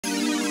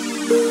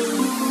I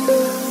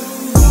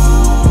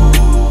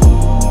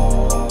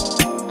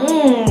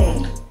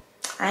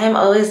am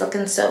always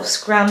looking so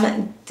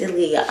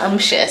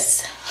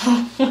scrum-dilly-umptious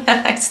when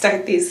I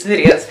start these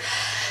videos.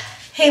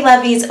 Hey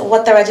Lovies,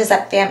 what the Rudge is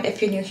up fam?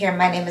 If you're new here,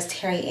 my name is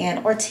Terry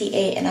Ann or TA,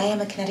 and I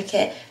am a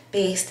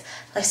Connecticut-based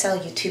lifestyle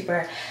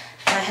YouTuber.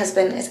 My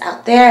husband is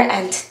out there,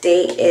 and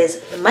today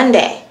is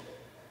Monday,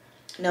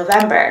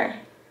 November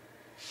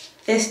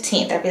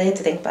 15th. I really had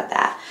to think about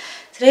that.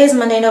 Today is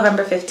Monday,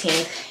 November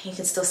 15th. You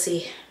can still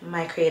see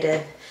my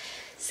creative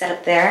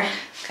setup there.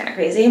 Kind of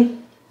crazy.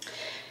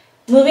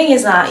 Moving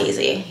is not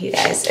easy, you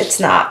guys. It's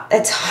not.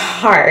 It's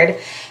hard.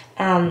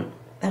 And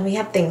we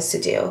have things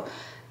to do.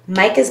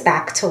 Mike is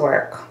back to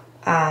work.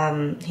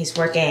 He's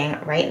working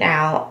right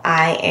now.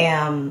 I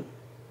am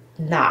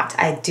not.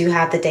 I do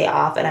have the day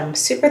off, and I'm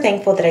super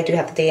thankful that I do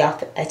have the day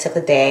off. I took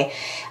the day.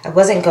 I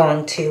wasn't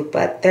going to,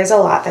 but there's a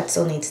lot that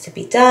still needs to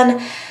be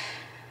done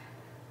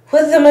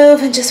with the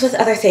move and just with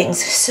other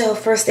things. So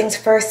first things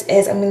first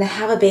is I'm gonna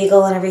have a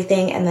bagel and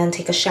everything and then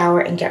take a shower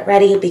and get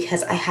ready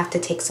because I have to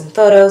take some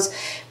photos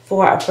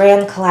for a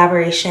brand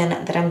collaboration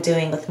that I'm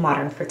doing with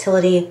Modern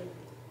Fertility.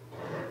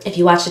 If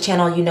you watch the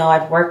channel, you know I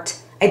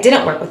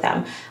didn't work with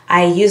them.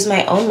 I used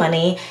my own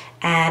money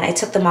and I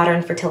took the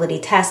Modern Fertility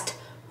test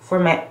for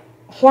my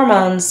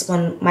hormones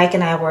when Mike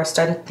and I were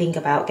starting to think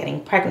about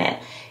getting pregnant.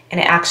 And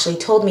it actually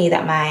told me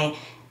that my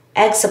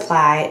egg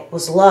supply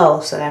was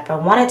low, so that if I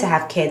wanted to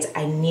have kids,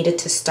 I needed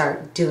to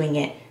start doing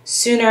it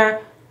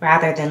sooner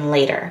rather than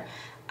later,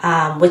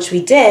 which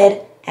we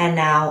did, and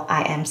now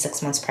I am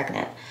 6 months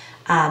pregnant.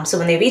 So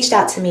when they reached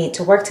out to me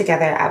to work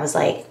together, I was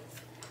like,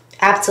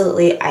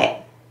 absolutely,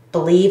 I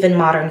believe in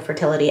Modern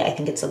Fertility. I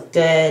think it's a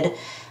good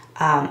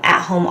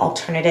at-home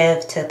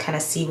alternative to kind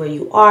of see where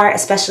you are,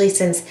 especially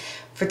since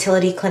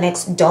fertility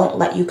clinics don't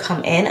let you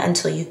come in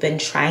until you've been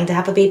trying to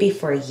have a baby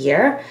for a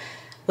year.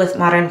 With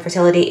Modern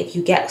Fertility, if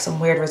you get some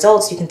weird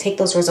results, you can take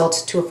those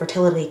results to a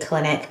fertility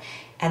clinic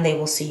and they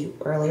will see you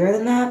earlier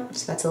than that.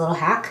 So that's a little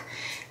hack.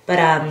 But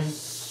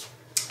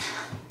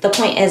the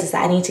point is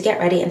that I need to get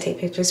ready and take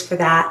pictures for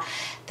that.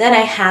 Then I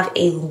have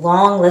a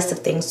long list of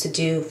things to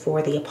do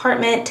for the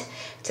apartment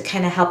to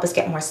kind of help us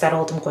get more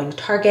settled. I'm going to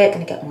Target,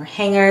 gonna get more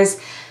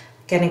hangers,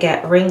 gonna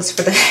get rings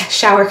for the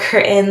shower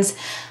curtains,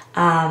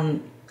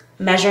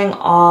 measuring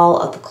all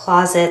of the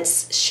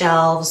closets,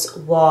 shelves,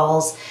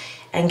 walls,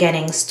 and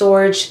getting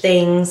storage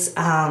things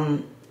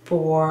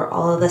for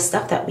all of the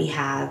stuff that we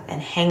have,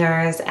 and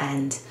hangers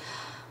and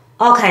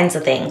all kinds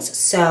of things.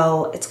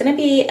 So it's gonna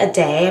be a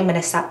day. I'm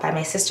gonna stop by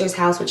my sister's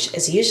house, which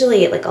is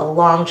usually like a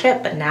long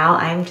trip, but now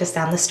I'm just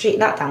down the street,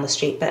 not down the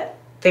street, but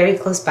very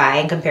close by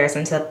in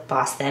comparison to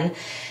Boston.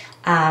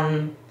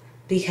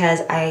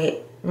 Because I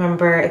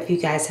remember, if you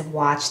guys have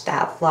watched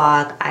that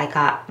vlog, I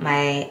got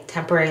my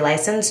temporary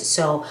license.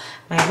 So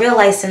my real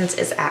license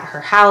is at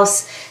her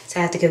house. So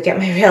I have to go get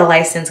my real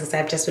license because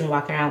I've just been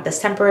walking around with this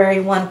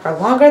temporary one for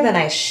longer than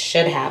I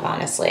should have,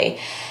 honestly.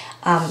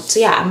 So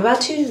yeah, I'm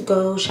about to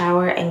go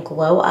shower and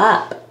glow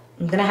up.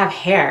 I'm gonna have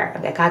hair.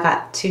 Like, I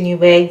got 2 new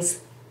wigs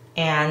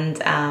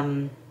and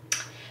I'm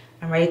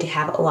ready to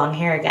have long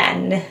hair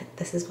again.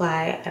 This is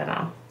why, I don't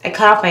know, I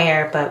cut off my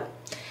hair, but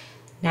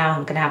now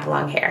I'm gonna have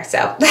long hair.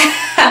 So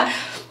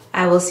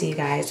I will see you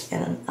guys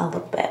in a little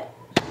bit.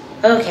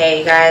 Okay,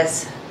 you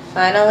guys,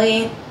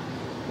 finally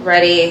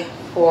ready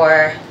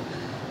for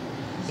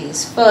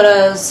these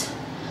photos.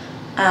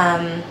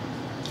 I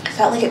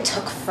felt like it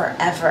took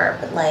forever,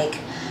 but like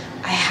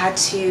I had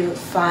to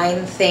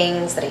find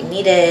things that I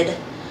needed,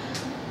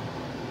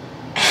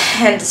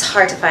 and it's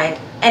hard to find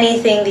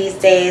anything these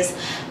days.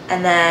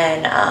 And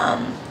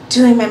then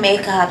doing my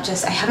makeup,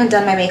 I haven't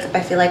done my makeup,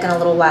 I feel like, in a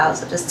little while,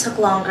 so it just took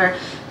longer.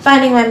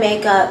 Finding my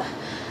makeup,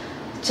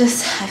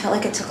 I felt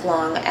like it took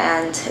long,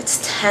 and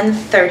it's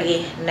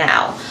 10:30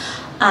 now.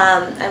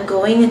 I'm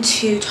going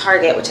to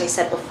Target, which I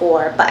said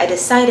before, but I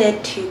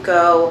decided to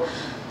go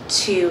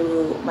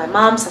to my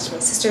mom's, that's my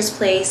sister's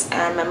place,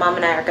 and my mom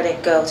and I are gonna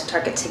go to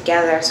Target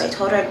together. So I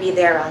told her I'd be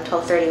there around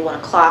 12:30, 1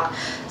 o'clock.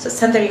 So it's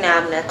 10:30 now.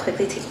 I'm gonna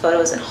quickly take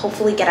photos and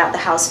hopefully get out the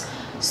house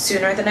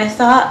sooner than I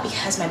thought,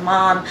 because my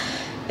mom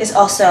is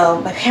also,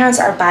 my parents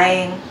are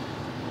buying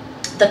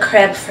the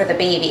crib for the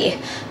baby,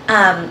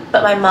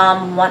 but my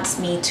mom wants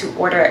me to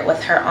order it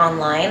with her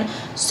online.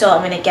 So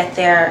I'm gonna get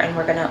there and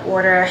we're gonna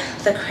order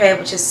the crib,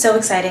 which is so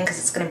exciting because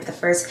it's gonna be the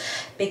first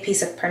big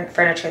piece of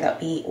furniture that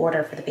we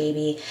order for the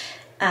baby.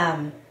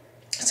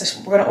 So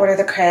we're gonna order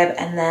the crib,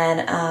 and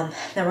then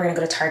we're gonna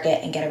go to Target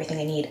and get everything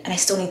I need. And I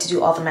still need to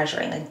do all the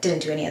measuring. I didn't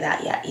do any of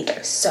that yet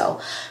either. So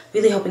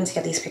really hoping to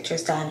get these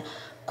pictures done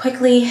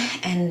quickly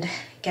and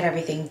get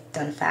everything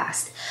done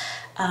fast.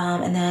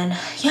 And then,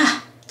 yeah,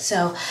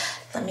 so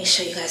let me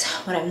show you guys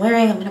what I'm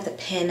wearing. I'm gonna have the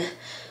pin.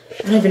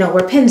 I don't even know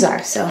where pins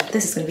are, so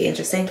this is gonna be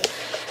interesting.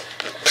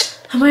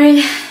 I'm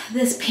wearing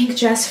this pink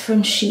dress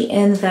from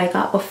Shein that I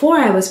got before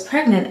I was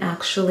pregnant,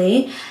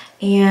 actually.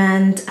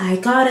 And I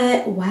got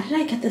it, why did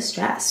I get this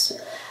dress?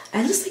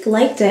 I just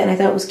liked it, and I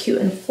thought it was cute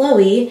and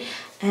flowy.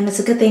 And it's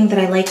a good thing that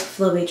I like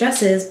flowy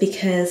dresses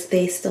because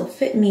they still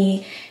fit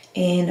me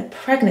in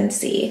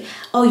pregnancy.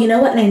 Oh, you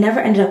know what? And I never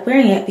ended up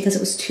wearing it because it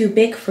was too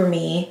big for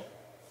me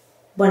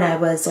when I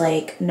was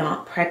like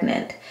not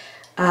pregnant.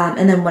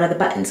 And then one of the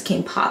buttons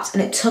came popped,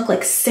 and it took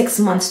like 6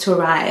 months to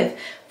arrive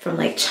from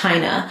like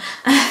China.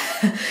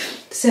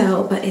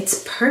 So, but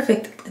it's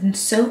perfect and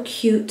so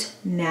cute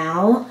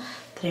now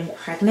that I'm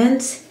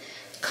pregnant.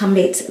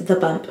 Accommodates the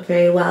bump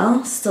very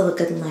well, still a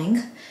good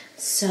length.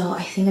 So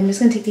I think I'm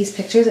just gonna take these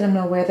pictures and I'm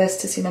gonna wear this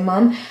to see my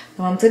mom.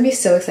 My mom's gonna be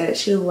so excited.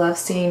 She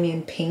loves seeing me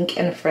in pink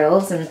and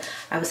frills, and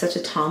I was such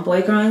a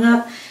tomboy growing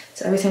up.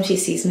 So every time she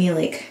sees me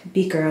like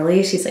be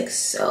girly, she's like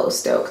so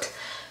stoked.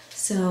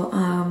 So,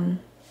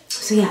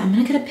 so yeah, I'm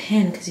gonna get a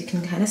pin because you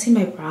can kind of see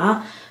my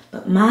bra,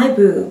 but my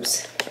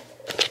boobs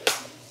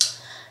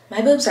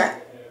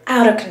are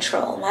out of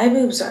control. My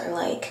boobs are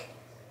like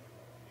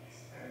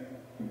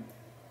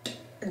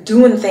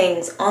doing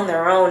things on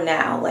their own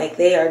now. Like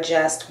they are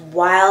just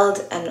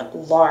wild and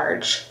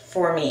large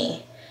for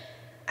me.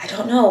 I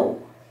don't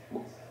know.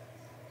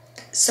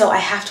 So I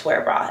have to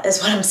wear a bra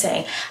is what I'm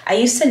saying. I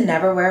used to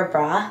never wear a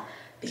bra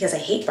because I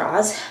hate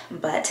bras,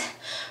 but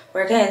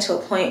we're getting to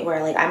a point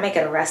where like I might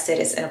get arrested.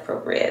 It's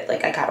inappropriate.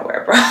 Like I gotta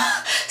wear a bra.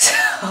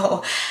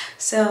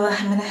 So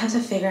I'm gonna have to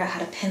figure out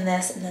how to pin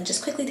this and then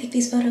just quickly take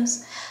these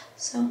photos.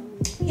 So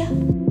yeah.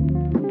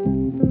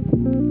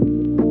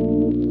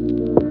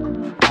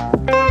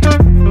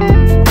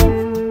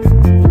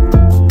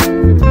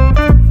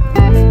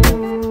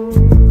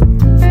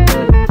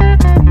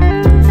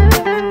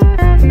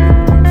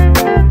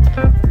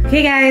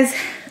 Okay guys,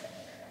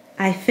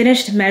 I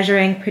finished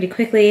measuring pretty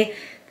quickly.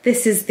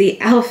 This is the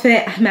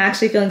outfit. I'm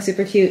actually feeling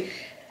super cute.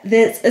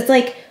 It's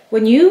like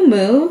when you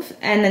move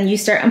and then you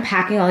start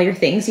unpacking all your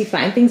things, you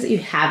find things that you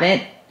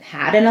haven't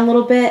had in a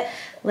little bit.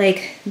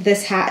 Like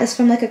this hat is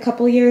from like a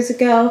couple years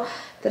ago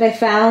that I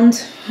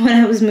found when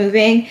I was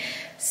moving.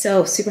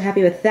 So super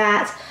happy with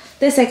that.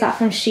 This I got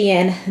from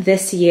Shein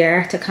this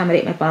year to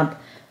accommodate my bump.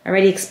 I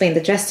already explained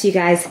the dress to you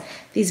guys.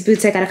 These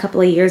boots I got a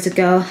couple of years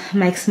ago.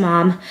 Mike's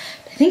mom,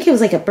 I think it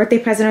was like a birthday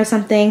present or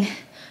something.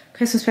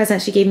 Christmas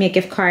present, she gave me a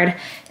gift card,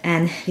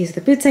 and these are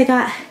the boots I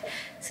got.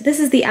 So this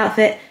is the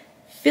outfit.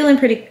 Feeling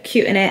pretty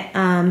cute in it.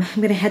 I'm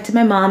gonna head to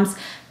my mom's.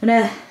 I'm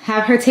gonna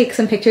have her take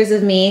some pictures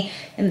of me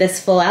in this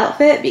full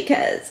outfit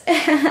because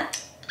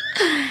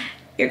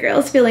your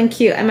girl's feeling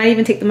cute. I might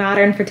even take the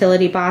Modern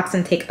Fertility box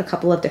and take a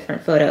couple of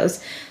different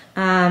photos.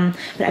 But I'm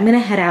gonna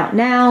head out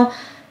now.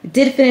 I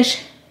did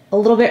finish a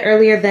little bit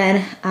earlier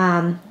than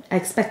I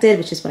expected,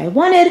 which is what I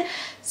wanted.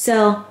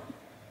 So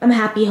I'm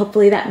happy.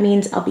 Hopefully that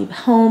means I'll be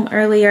home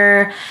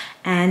earlier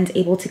and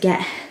able to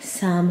get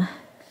some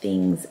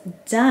things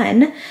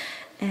done.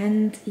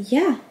 And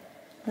yeah,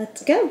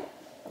 let's go.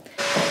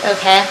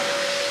 Okay,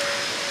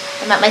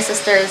 I'm at my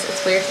sister's.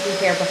 It's weird to be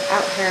here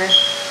without her.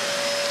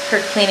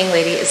 Her cleaning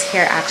lady is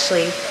here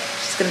actually.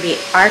 She's gonna be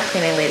our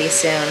cleaning lady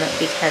soon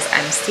because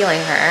I'm stealing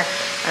her.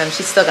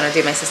 She's still gonna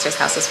do my sister's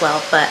house as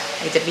well, but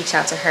I did reach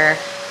out to her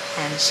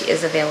and she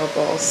is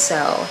available.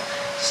 So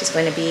she's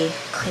going to be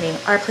cleaning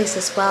our place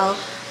as well,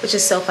 which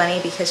is so funny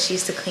because she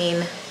used to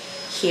clean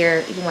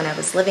here even when I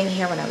was living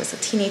here when I was a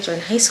teenager in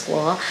high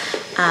school.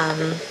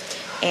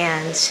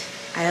 And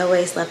I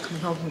always loved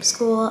coming home from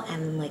school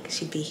and like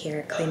she'd be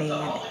here cleaning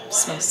and it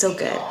smells so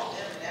good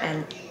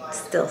and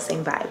still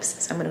same vibes.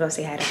 So I'm gonna go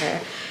say hi to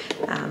her.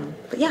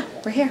 But yeah,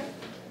 we're here.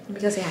 Let me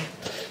go say hi.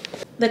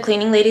 The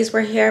cleaning ladies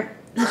were here.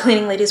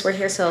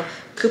 So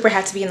Cooper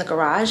had to be in the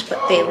garage,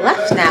 but they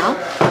left now.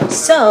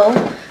 So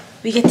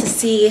we get to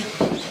see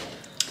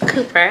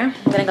Cooper.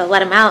 I'm gonna go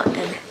let him out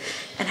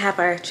and have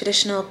our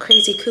traditional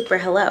crazy Cooper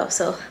hello.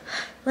 So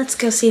let's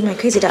go see my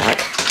crazy dog.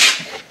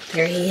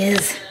 There he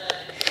is.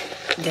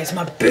 There's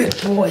my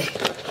big boy.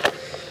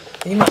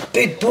 You my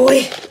big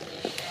boy?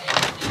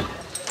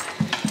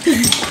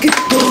 Good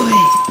boy.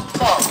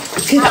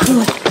 Good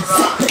boy.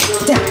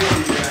 Down.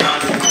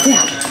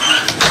 Down.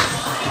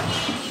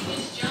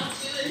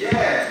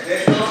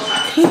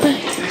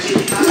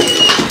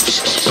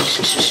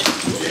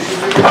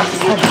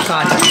 Oh my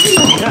God.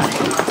 Oh my God.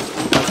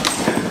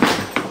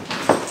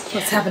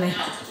 What's happening?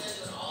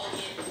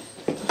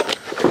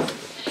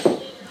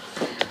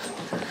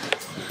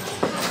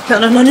 No,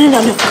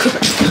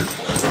 Cooper.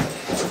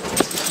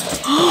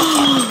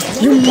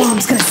 Your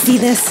mom's gonna see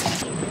this.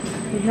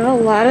 We have a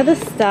lot of the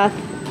stuff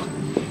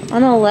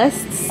on the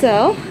list,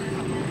 so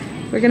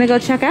we're gonna go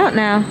check out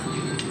now.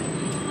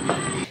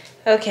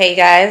 Okay,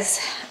 guys,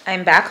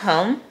 I'm back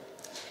home.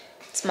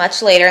 It's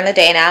much later in the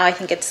day now. I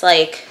think it's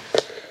like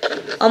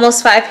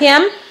almost 5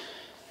 p.m.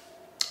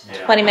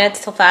 Yeah. 20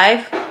 minutes till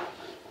 5.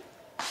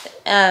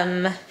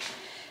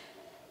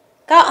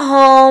 Got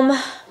home,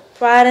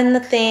 brought in the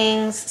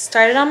things,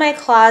 started on my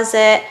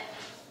closet,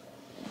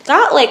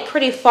 got like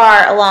pretty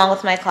far along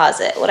with my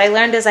closet. What I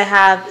learned is I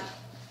have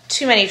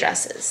too many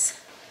dresses.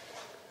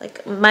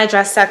 Like my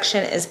dress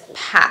section is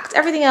packed.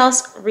 Everything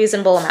else,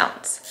 reasonable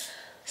amounts.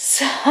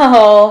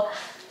 So,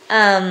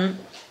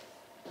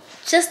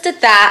 just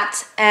did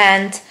that,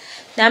 and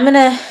now I'm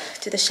gonna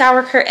do the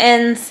shower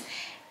curtains,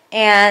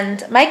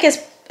 and Mike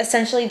is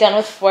essentially done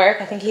with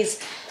work. I think he's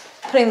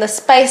putting the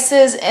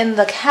spices in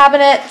the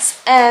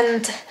cabinets,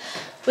 and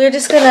we're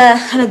just gonna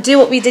kind of do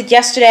what we did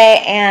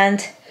yesterday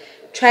and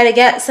try to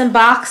get some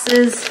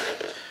boxes.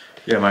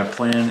 Yeah, my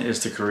plan is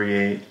to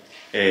create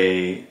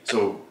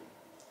so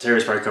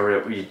Terry's probably covered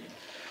it. We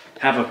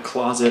have a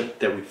closet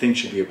that we think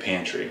should be a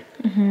pantry.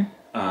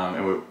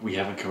 And we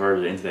haven't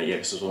converted it into that yet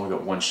because we've only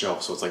got one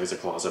shelf, so it's like it's a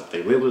closet.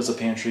 They label it as a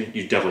pantry.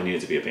 You definitely need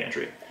it to be a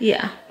pantry.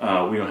 Yeah.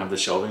 We don't have the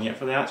shelving yet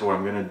for that, so what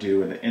I'm going to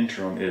do in the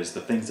interim is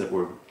the things that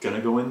we're going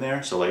to go in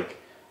there. So like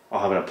I'll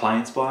have an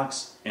appliance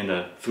box and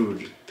a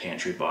food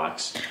pantry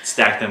box.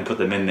 Stack them, put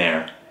them in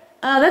there.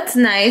 Oh, that's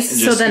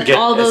nice. So then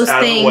all those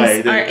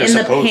things are in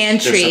the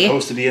pantry. They're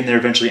supposed to be in there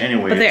eventually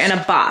anyway. But they're in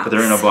a box. But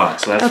they're in a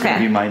box. So that's going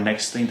to be my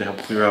next thing to help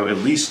clear out at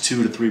least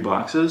 2 to 3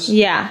 boxes.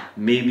 Yeah.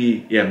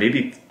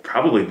 Maybe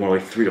probably more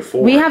like 3 to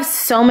 4. We have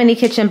so many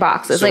kitchen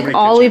boxes. Like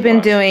all we've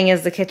been doing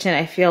is the kitchen,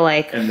 I feel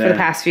like, for the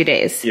past few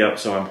days. Yep.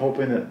 So I'm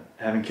hoping that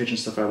having kitchen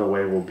stuff out of the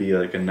way will be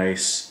like a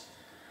nice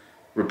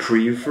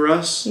reprieve for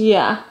us.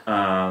 Yeah.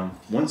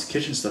 Once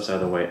kitchen stuff's out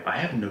of the way, I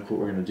have no clue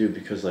what we're gonna do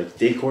because like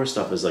decor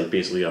stuff is like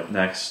basically up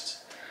next.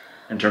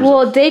 In terms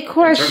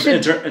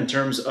in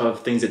terms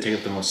of things that take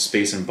up the most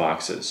space in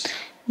boxes.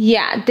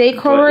 Yeah,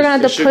 decor we're gonna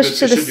have to push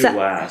to the side.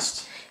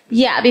 Last.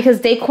 Yeah, because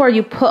decor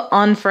you put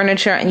on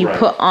furniture and you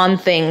put on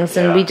things,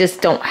 and we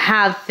just don't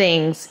have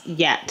things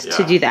yet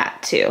to do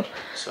that too.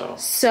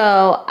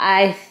 So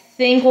I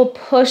think we'll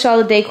push all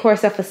the decor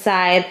stuff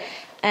aside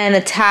and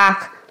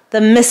attack the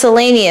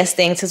miscellaneous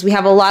things, because we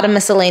have a lot of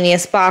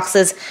miscellaneous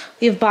boxes.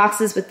 We have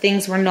boxes with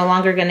things we're no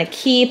longer gonna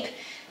keep.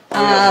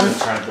 I'm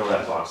trying to throw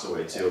that box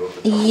away too.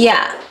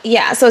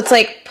 Yeah. So it's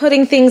like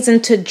putting things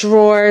into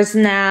drawers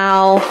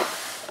now.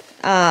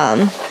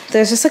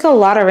 There's just like a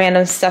lot of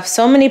random stuff.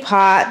 So many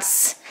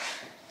pots,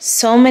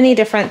 so many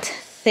different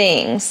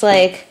things.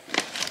 Like,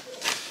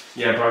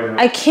 yeah, probably.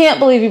 I can't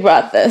believe you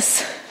brought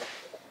this.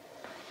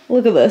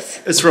 Look at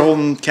this. It's for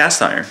holding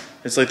cast iron.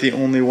 It's like the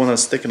only one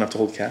that's thick enough to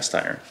hold cast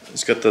iron.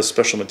 It's got the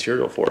special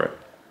material for it.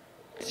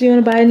 Do you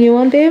want to buy a new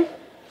one, babe?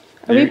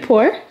 Are we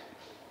poor?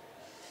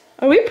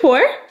 Are we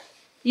poor?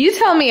 You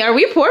tell me, are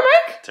we poor,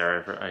 Mike?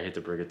 Tara, I hate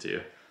to bring it to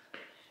you.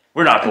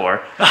 We're not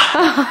poor.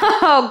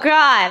 Oh,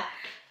 God.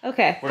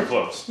 Okay. We're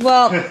close.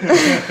 Well.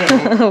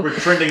 We're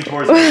trending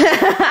towards it.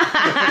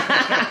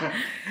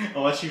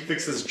 Unless you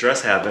fix this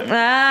dress habit.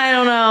 I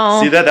don't know.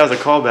 See that? That was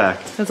a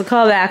callback. That's a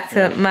callback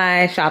to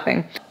my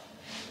shopping.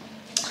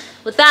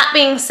 With that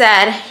being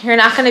said, you're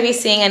not going to be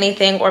seeing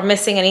anything or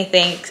missing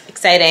anything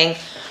exciting.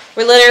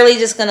 We're literally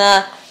just going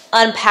to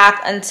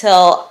unpack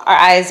until our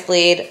eyes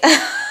bleed.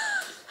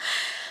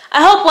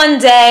 I hope one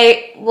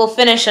day we'll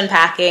finish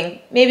unpacking,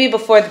 maybe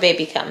before the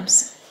baby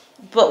comes,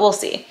 but we'll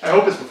see. I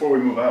hope it's before we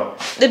move out.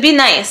 It'd be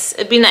nice.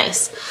 It'd be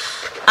nice.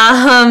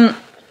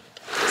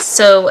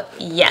 So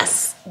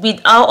yes,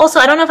 also,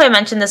 I don't know if I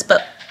mentioned this,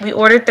 but we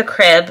ordered the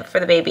crib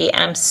for the baby,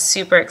 and I'm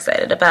super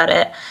excited about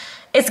it.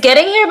 It's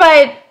getting here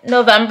by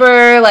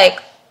November,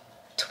 like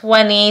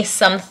 20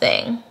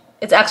 something.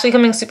 It's actually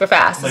coming super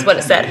fast, is what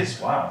it said. Days?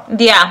 Wow.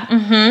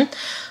 Yeah.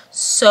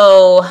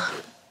 So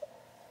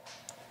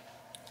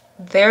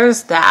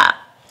there's that.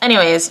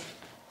 Anyways,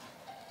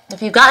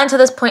 if you've gotten to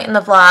this point in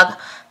the vlog,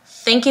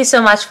 thank you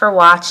so much for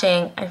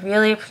watching. I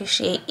really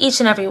appreciate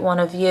each and every one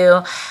of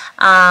you.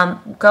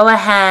 Go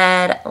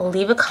ahead,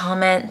 leave a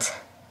comment,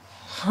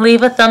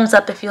 leave a thumbs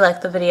up if you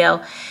like the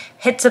video,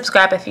 hit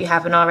subscribe if you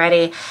haven't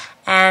already,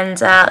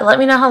 and let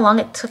me know how long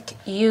it took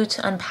you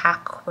to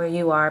unpack where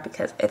you are,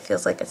 because it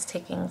feels like it's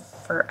taking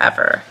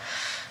forever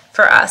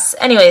for us.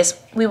 Anyways,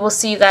 we will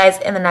see you guys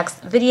in the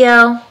next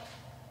video.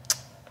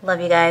 Love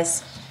you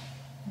guys.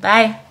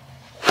 Bye.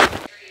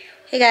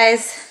 Hey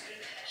guys,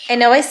 I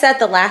know I said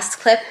the last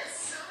clip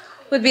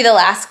would be the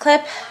last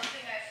clip,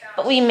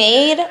 but we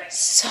made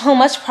so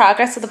much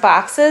progress with the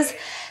boxes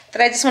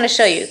that I just want to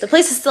show you. The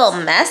place is still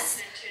a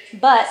mess,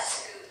 but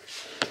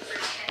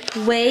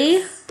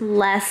way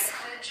less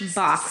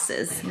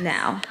boxes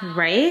now,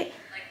 right?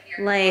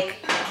 Like,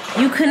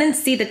 you couldn't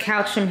see the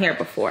couch from here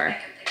before.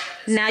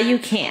 Now you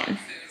can.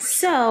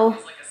 So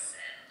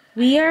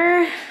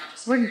we're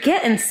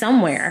getting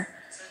somewhere.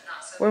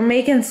 We're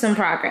making some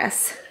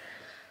progress.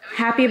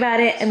 Happy about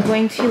it. I'm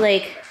going to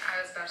like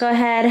go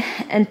ahead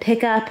and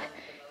pick up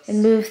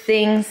and move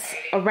things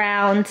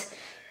around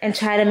and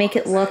try to make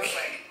it look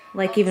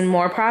like even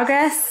more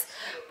progress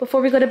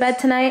before we go to bed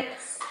tonight.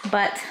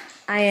 But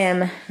I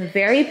am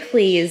very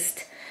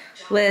pleased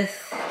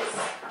with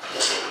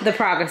the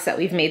progress that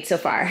we've made so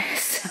far.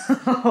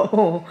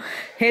 So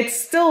it's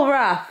still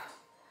rough,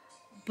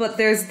 but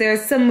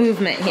there's some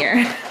movement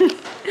here.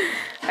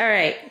 All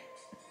right.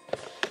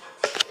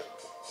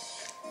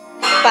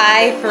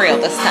 Bye for real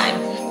this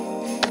time.